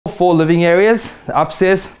4 living areas.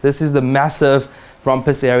 Upstairs, this is the massive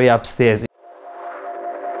rumpus area upstairs.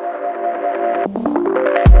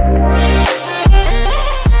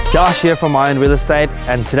 Josh here from Iron Real Estate,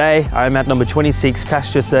 and today I'm at number 26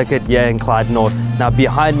 Pasture Circuit here in Clyde North. Now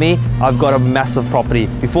behind me, I've got a massive property.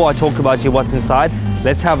 Before I talk about you what's inside,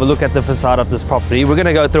 let's have a look at the facade of this property. We're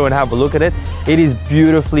gonna go through and have a look at it. It is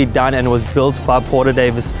beautifully done and was built by Porter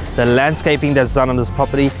Davis. The landscaping that's done on this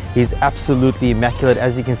property is absolutely immaculate,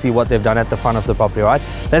 as you can see what they've done at the front of the property, right?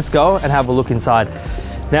 Let's go and have a look inside.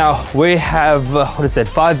 Now we have,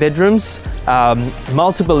 5 bedrooms,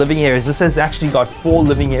 multiple living areas. This has actually got 4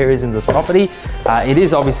 living areas in this property. It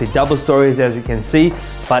is obviously double stories, as you can see,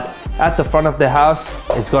 but at the front of the house,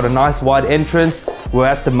 it's got a nice wide entrance. We're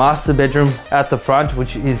at the master bedroom at the front,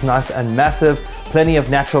 which is nice and massive. Plenty of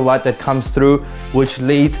natural light that comes through, which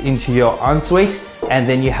leads into your ensuite, and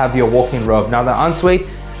then you have your walk-in robe. Now the ensuite,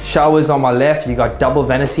 showers on my left, you got double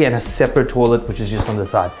vanity and a separate toilet, which is just on the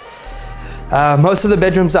side. Most of the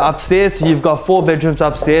bedrooms are upstairs, so you've got 4 bedrooms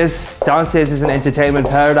upstairs. Downstairs is an entertainment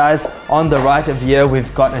paradise. On the right of here,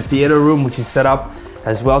 we've got a theater room, which is set up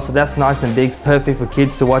as well. So that's nice and big, perfect for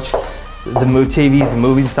kids to watch the TVs and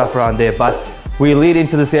movies and stuff around there. But we lead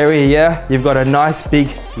into this area here. You've got a nice big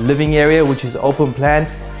living area, which is open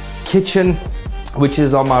plan. Kitchen, which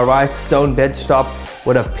is on my right, stone benchtop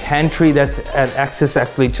with a pantry that's at access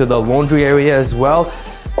actually to the laundry area as well.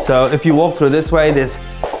 So if you walk through this way, there's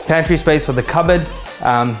pantry space for the cupboard,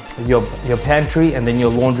 your pantry, and then your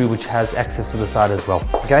laundry, which has access to the side as well,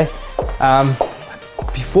 okay?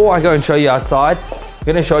 Before I go and show you outside, I'm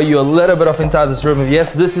gonna show you a little bit of inside this room.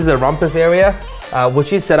 Yes, this is a rumpus area,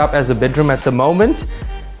 which is set up as a bedroom at the moment,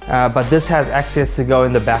 but this has access to go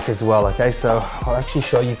in the back as well, okay? So I'll actually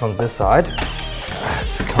show you from this side.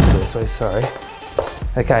 Let's come this way, sorry.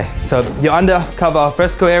 Okay, so your undercover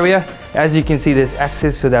alfresco area, as you can see, there's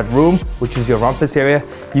access to that room, which is your rumpus area.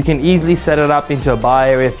 You can easily set it up into a bar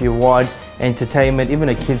area if you want, entertainment, even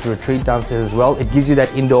a kids retreat downstairs as well. It gives you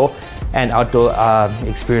that indoor and outdoor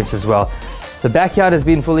experience as well. The backyard has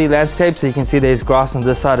been fully landscaped, so you can see there's grass on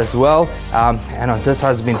this side as well, and on this side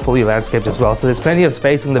has been fully landscaped as well. So there's plenty of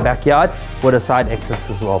space in the backyard with a side access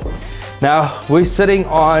as well. Now we're sitting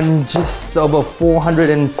on just over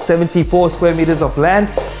 474 square meters of land.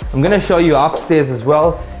 I'm gonna show you upstairs as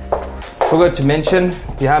well. Forgot to mention,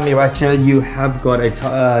 behind me right here, you have got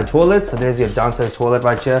a toilet. So there's your downstairs toilet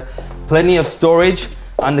right here. Plenty of storage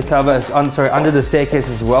under the staircase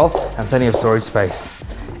as well, and plenty of storage space.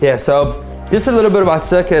 Yeah, so just a little bit about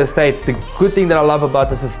Circa Estate. The good thing that I love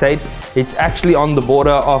about this estate, it's actually on the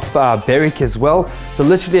border of Berwick as well. So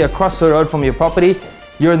literally across the road from your property,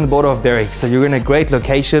 you're in the border of Berwick. So you're in a great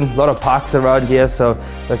location, a lot of parks around here, so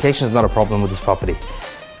location is not a problem with this property.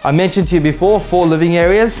 I mentioned to you before, 4 living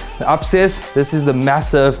areas. Upstairs, this is the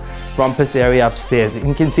massive rumpus area upstairs.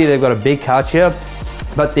 You can see they've got a big couch here,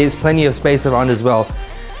 but there's plenty of space around as well.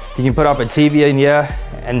 You can put up a TV in here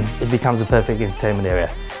and it becomes a perfect entertainment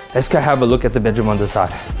area. Let's go have a look at the bedroom on this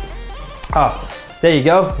side. There you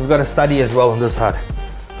go. We've got a study as well on this side.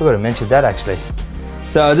 Forgot to mention that actually.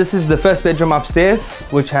 So this is the first bedroom upstairs,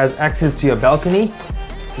 which has access to your balcony.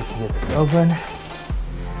 Let's see if we can get this open.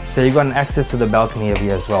 So you've got an access to the balcony over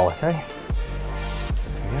here as well, okay?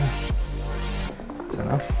 Yeah. So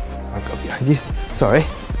now, I'll go behind you, sorry.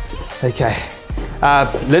 Okay,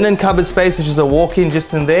 linen cupboard space, which is a walk-in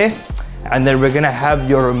just in there. And then we're gonna have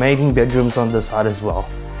your remaining bedrooms on this side as well.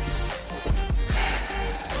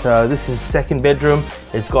 So this is second bedroom.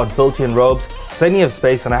 It's got built-in robes, plenty of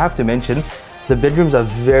space, and I have to mention, the bedrooms are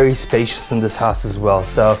very spacious in this house as well.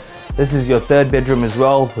 So this is your third bedroom as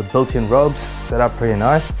well with built-in robes, set up pretty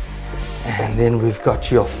nice. And then we've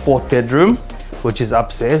got your fourth bedroom, which is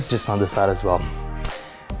upstairs, just on the side as well.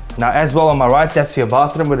 Now as well on my right, that's your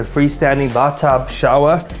bathroom with a freestanding bathtub,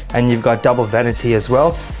 shower, and you've got double vanity as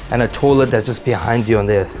well, and a toilet that's just behind you on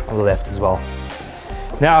the left as well.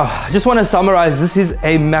 Now, I just want to summarize, this is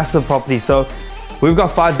a massive property. So we've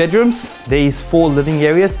got 5 bedrooms, there's 4 living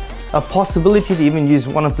areas, a possibility to even use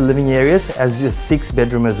one of the living areas as your 6th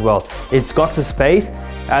bedroom as well. It's got the space.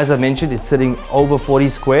 As I mentioned, it's sitting over 40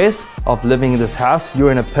 squares of living in this house.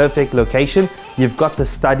 You're in a perfect location. You've got the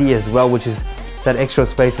study as well, which is that extra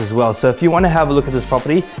space as well. So if you want to have a look at this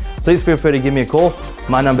property, please feel free to give me a call.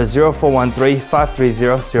 My number is 0413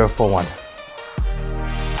 530 041.